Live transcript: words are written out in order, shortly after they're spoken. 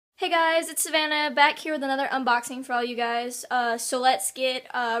Hey guys, it's Savannah back here with another unboxing for all you guys. So let's get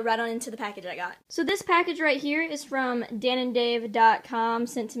right on into the package I got. So this package right here is from dananddave.com,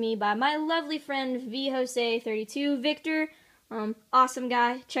 sent to me by my lovely friend VJose32 Victor. Awesome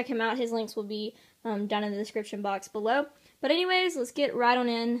guy. Check him out. His links will be down in the description box below. But anyways, let's get right on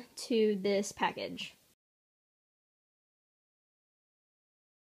into this package.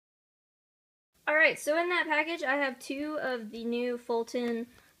 Alright, so in that package I have two of the new Fulton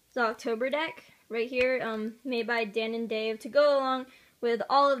October deck right here, made by Dan and Dave to go along with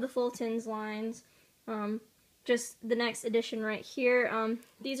all of the Fulton's lines. Just the next edition right here.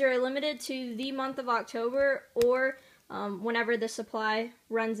 These are limited to the month of October or whenever the supply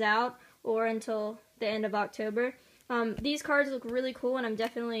runs out or until the end of October. These cards look really cool and I'm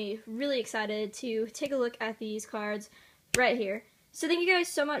definitely really excited to take a look at these cards right here. So thank you guys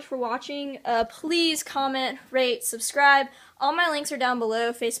so much for watching. Please comment, rate, subscribe. All my links are down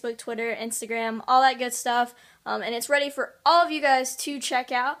below, Facebook, Twitter, Instagram, all that good stuff. And it's ready for all of you guys to check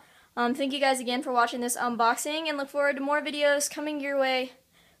out. Thank you guys again for watching this unboxing and look forward to more videos coming your way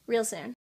real soon.